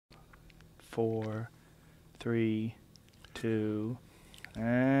4, 3, 2,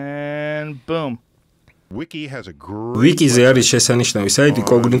 and boom. Wiki-ზე არის შესანიშნავი საიტი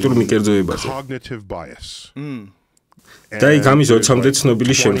კოგნიტურ მიკერძოებაზე. და იქ ამის 20-მდე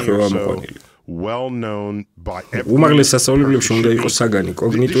ცნობილი შემთხვევა მოყვანილი. უმაღლეს სასწავლებლებში უნდა იყოს საგანი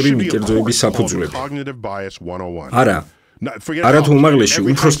კოგნიტური მიკერძოების საფუძვლები. არა თუ უმაღლესში,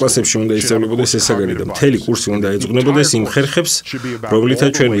 უფროს კლასებში უნდა ისწავლებოდეს ეს საგანი და მთელი კურსი უნდა ეძღვნებოდეს იმ ხერხებს,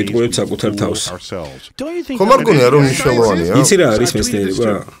 რომლითაც ჩვენ ვიტყუებთ საკუთარ თავს. ხომ არ გონია რომ მნიშვნელოვანია? იცი რა არის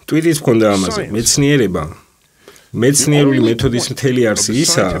მეცნიერება? ტვიტის მქონდა ამაზე. მეცნიერება მეცნიერული მეთოდის მთელი არსი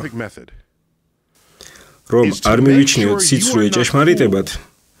ისაა, რომ არ მივიჩნიოთ სიცრუე ჭეშმარიტებად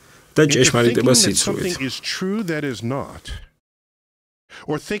და ჭეშმარიტება სიცრუეთ.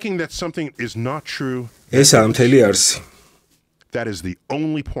 ესაა მთელი არსი.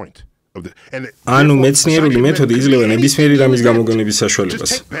 ანუ მეცნიერული მეთოდი იძლევა ნებისმიერი რამის გამოგონების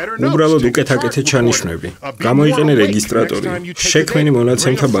საშუალებას. უბრალოდ უკეთ-აკეთე ჩანიშვნები, გამოიყენე რეგისტრატორი, შექმენი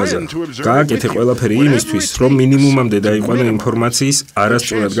მონაცემთა ბაზა, გააკეთე ყველაფერი იმისთვის, რომ მინიმუმამდე დაიყვანო ინფორმაციის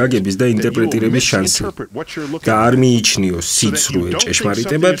არასწორად გაგების და ინტერპრეტირების შანსი და არ მიიჩნიო სიცრუე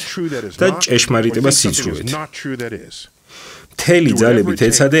ჭეშმარიტებად და ჭეშმარიტება სიცრუეთ. მთელი ძალებით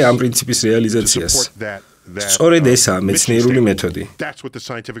ეცადე ამ პრინციპის რეალიზაციას. სწორედ ესაა მეცნიერული მეთოდი.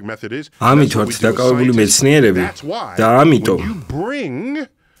 ამით ვართ დაკავებული მეცნიერები და ამიტომ,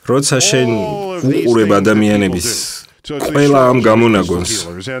 როცა შენ უყურებ ადამიანების ყველა ამ გამონაგონს,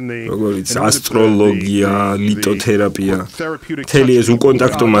 როგორც ასტროლოგია, ლიტოთერაპია, მთელი ეს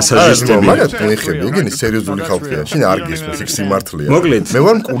უკონტაქტო მასაჟისტები, მაგათ მოიხები, ეგენი სერიოზული ხალხია, შენ არ გისმის იქ სიმართლეა. მოკლედ, მე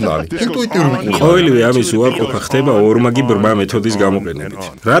ვარ მკურნალი, ინტუიტიური მკურნალი. ყოველივე ამის უარყოფა ხდება ორმაგი ბრმა მეთოდის გამოყენებით.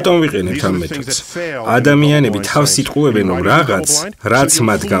 რატომ ვიყენებთ ამ მეთოდს? ადამიანები თავს იტყუებენ, რომ რაღაც, რაც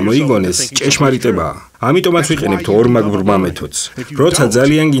მათ გამოიგონეს, ჭეშმარიტებაა. ამიტომაც ვიყენებთ ორმაგ ბრმა მეთოდს. როცა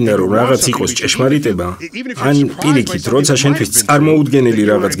ძალიან გინდა რომ რაღაც იყოს ჭეშმარიტება, ან პირიქით, როცა შენთვის წარმოუდგენელი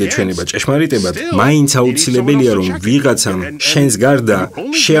რაღაც გეჩვენება ჭეშმარიტებად, მაინც აუცილებელია რომ ვიღაცამ შენს გარდა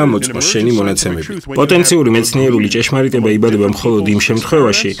შეამოწმოს შენი მონაცემები. პოტენციური მეცნიერული ჭეშმარიტება იბადება მხოლოდ იმ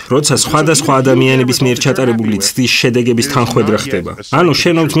შემთხვევაში, როცა სხვადასხვა ადამიანების მიერ ჩატარებული ცდის შედეგების თანხვედრა ხდება. ანუ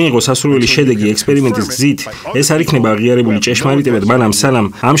შენობით მიიღოს სასურველი შედეგი ექსპერიმენტის გზით, ეს არ იქნება აღიარებული ჭეშმარიტებად, მანამ სანამ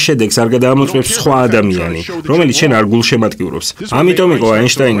ამ შედეგს არ გადაამოწმებს სხვა ადამიანი, რომელიც შენ არ გულშემატკივრობს. ამიტომ იყო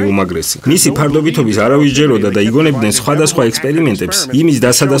აინშტაინი უმაგრესი. მისი ფარდობითობის არავის ჯეროდა და იგონებდნენ სხვადასხვა ექსპერიმენტებს იმის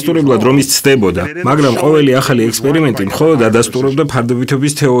დასადასტურებლად, რომ ის ცდებოდა, მაგრამ ყოველი ახალი ექსპერიმენტი მხოლოდ ადასტურებდა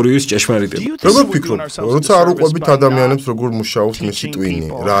ფარდობითობის თეორიის ჭეშმარიტებას. როგორ ფიქრობ, როცა არ უყვებით ადამიანებს როგორ მუშაობს მისი ტვინი,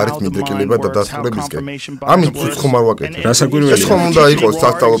 რა არის მიდრეკილება და დასტურებისკენ? ამის ცუც ხომ არ ვაკეთებ? დასაკვირველი. ეს ხომ უნდა იყოს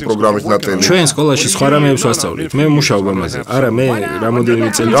სასწავლო პროგრამის ნაწილი. ჩვენ სკოლაში სხვა რამეებს ვასწავლით. მე ვმუშაობ ამაზე. არა, მე რამოდენიმე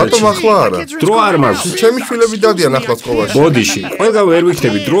წელიწადში. რატომ ახლა არა? დრო არ მაქვს. ჩემი შვილები დადიან ახლა სკოლაში. ბოდიში, ყველგან ვერ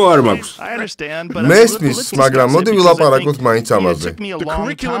ვიქნები, დრო არ მაქვს. მესმის, მაგრამ მოდი ვილაპარაკოთ მაინც ამაზე.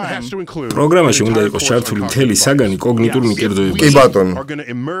 პროგრამაში უნდა იყოს ჩართული მთელი საგანი კოგნიტურ მიკერძოებაზე. კი ბატონო.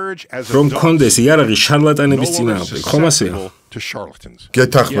 რომ კონდეს იარაღი შარლატანების წინააღმდეგ, ხომ ასეა?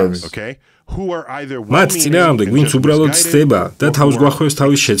 გეთახმები. მათ წინააღმდეგ ვინც უბრალოდ ცდება და თავს გვახვევს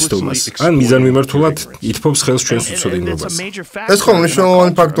თავის შეცდომას, ან მიზანმიმართულად ითფობს ხელს ჩვენს უცოდინობას. ეს ხომ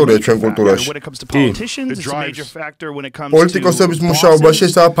მნიშვნელოვანი ფაქტორია ჩვენ კულტურაში. პოლიტიკოსების მუშაობაში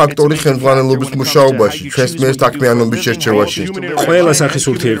ესაა ფაქტორი ხელმძღვანელობის მუშაობაში, ჩვენს მიერ საქმიანობის შერჩევაში. ყველა სახის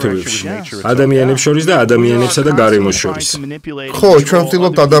ურთიერთობებში, ადამიანებს შორის და ადამიანებსა და გარემოს შორის. ხო, ჩვენ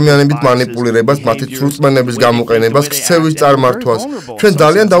ვცდილობთ ადამიანებით მანიპულირებას, მათი სრულწმენების გამოყენებას, ქცევის წარმართვას. ჩვენ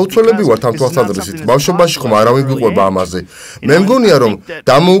ძალიან დაუცველები ვართ ამ თვალსაზრისით. ბავშვობაში ხომ არავინ გვიყვება ამაზე. მე მგონია რომ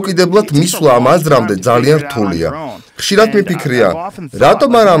დამოუკიდებლად მისვლა ამ აზრამდე ძალიან რთულია. ხშირად მიფიქრია,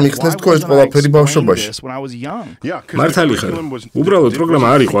 რატომ არ ამიხსნეს თქო ეს ყველაფერი ბავშვობაში? მართალი ხარ. უბრალოდ პროგრამა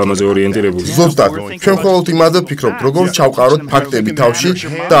არ იყო ამაზე ორიენტირებული. ზუსტად. ჩვენ მხოლოდ იმაზე ვფიქრობთ, როგორ ჩავყაროთ ფაქტები თავში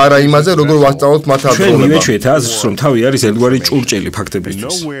და არა იმაზე, როგორ ვასწავლოთ მათ ჩვენ აზროვნება. მივეჩვიეთ აზრს, რომ თავი არის ერთგვარი ჭურჭელი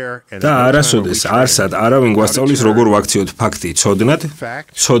ფაქტებისთვის. და არასოდეს არსად არავინ გვასწავლის, როგორ ვაქციოთ ფაქტი ცოდნად,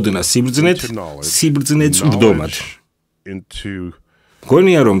 ცოდნა სიბრძნეთ, სიბრძნე წვდომად.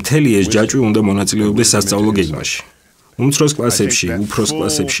 გონია რომ მთელი ეს ჯაჭვი უნდა მონაწილეობდეს სასწავლო გეგმაში. უმცროს კლასებში, უფროს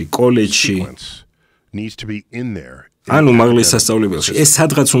კლასებში, კოლეჯში, ან უმაღლეს სასწავლებელში. ეს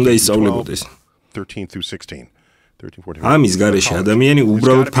სადღაც უნდა ისწავლებოდეს. ამის გარეშე ადამიანი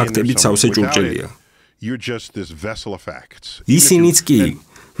უბრალოდ ფაქტებით სავსე ჭურჭელია. ისინიც კი,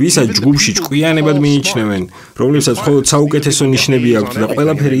 ვისაც ჯგუფში ჭკვიანებად მიიჩნევენ, რომლებსაც მხოლოდ საუკეთესო ნიშნები აქვთ და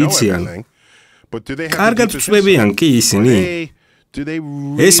ყველაფერი იციან. კარგად ვწვევიან კი ისინი.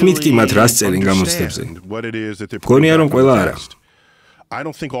 ეს მითქი მათ რას წერენ გამოცდებზე. გონია რომ ყველა არა.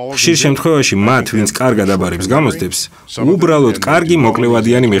 ხშირ შემთხვევაში მათ, ვინც კარგად აბარებს გამოცდებს, უბრალოდ კარგი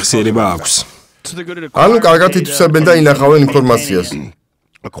მოკლევადიანი მეხსიერება აქვს. ანუ კარგად ითვისებენ და ინახავენ ინფორმაციას.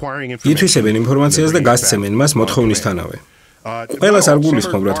 ითვისებენ ინფორმაციას და გასცემენ მას მოთხოვნისთანავე. ყველას არ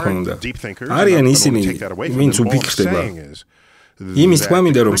გულისხმობ, რა თქმა უნდა. არიან ისინი, ვინც უფიქრდება. იმის თქმა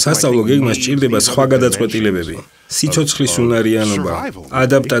მინდა, რომ სასწავლო გეგმას სჭირდება სხვა გადაწყვეტილებები, სიცოცხლის უნარიანობა,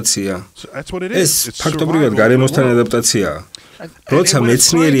 ადაპტაცია. ეს ფაქტობრივად გარემოსთან ადაპტაციაა. როცა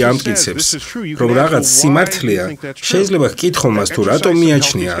მეცნიერი ამტკიცებს, რომ რაღაც სიმართლეა, შეიძლება ჰკითხო მას თუ რატომ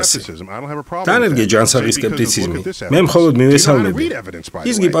მიაჩნია ასე. დანერგე ჯანსაღი სკეპტიციზმი. მე მხოლოდ მივესალმები.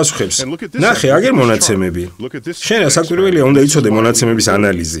 ის გიპასუხებს: ნახე, აგერ მონაცემები. შენ საკვირველია უნდა იცოდე მონაცემების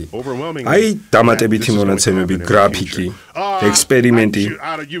ანალიზი. აი, დამატებითი მონაცემები, გრაფიკი, ექსპერიმენტი.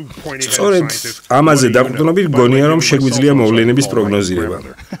 სწორედ ამაზე დაყრდნობით გონია, რომ შეგვიძლია მოვლენების პროგნოზირება.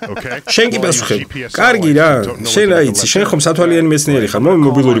 შენ გიპასუხებ: კარგი რა, შენ რა იცი, შენ ხომ სათვალიანი მეცნიერი ხარ,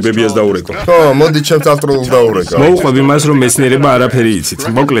 მობილური ბებიას დაურეკო. ხო, მოდი ჩემს ავტორულ დაურეკო. მოუყვები მას, რომ მეცნიერება არაფერი იცით.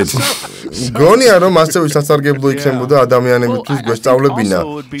 მოკლედ. გონია, რომ ასევე სასარგებლო იქნებოდა ადამიანებისთვის გვესწავლებინა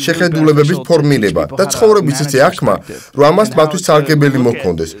შეხედულებების ფორმირება და ცხოვრების ისე აღქმა, რომ ამას მათთვის სარგებელი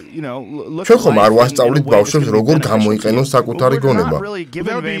მოჰქონდეს. ჩვენ ხომ არ ვასწავლით ბავშვებს, როგორ გამოიყენონ საკუთარი გონება.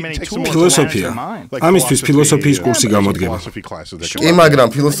 ფილოსოფია. ამისთვის ფილოსოფიის კურსი გამოდგება. კი, მაგრამ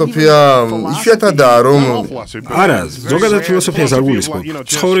ფილოსოფია იშვიათადაა, რომ არა, ზოგადად ფილოსოფიას არ გულისხმობ.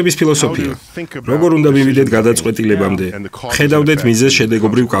 ცხოვრების ფილოსოფია. როგორ უნდა მივიდეთ გადაწყვეტილებამდე, ხედავდეთ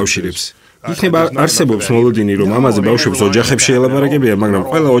მიზეზ-შედეგობრივ კავშირებს. იქნება არსებობს მოლოდინი, რომ ამაზე ბავშვებს ოჯახებში ელაპარაკებიან, მაგრამ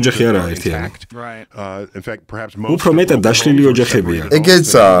ყველა ოჯახი არაა ერთიანი. უფრო მეტად დაშლილი ოჯახებია.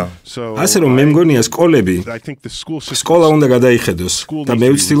 ეგეცა. ასე რომ მე მგონია სკოლა უნდა გადაიხედოს და მე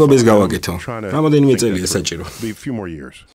ვცდილობ ეს გავაკეთო. რამოდენიმე წელია საჭირო.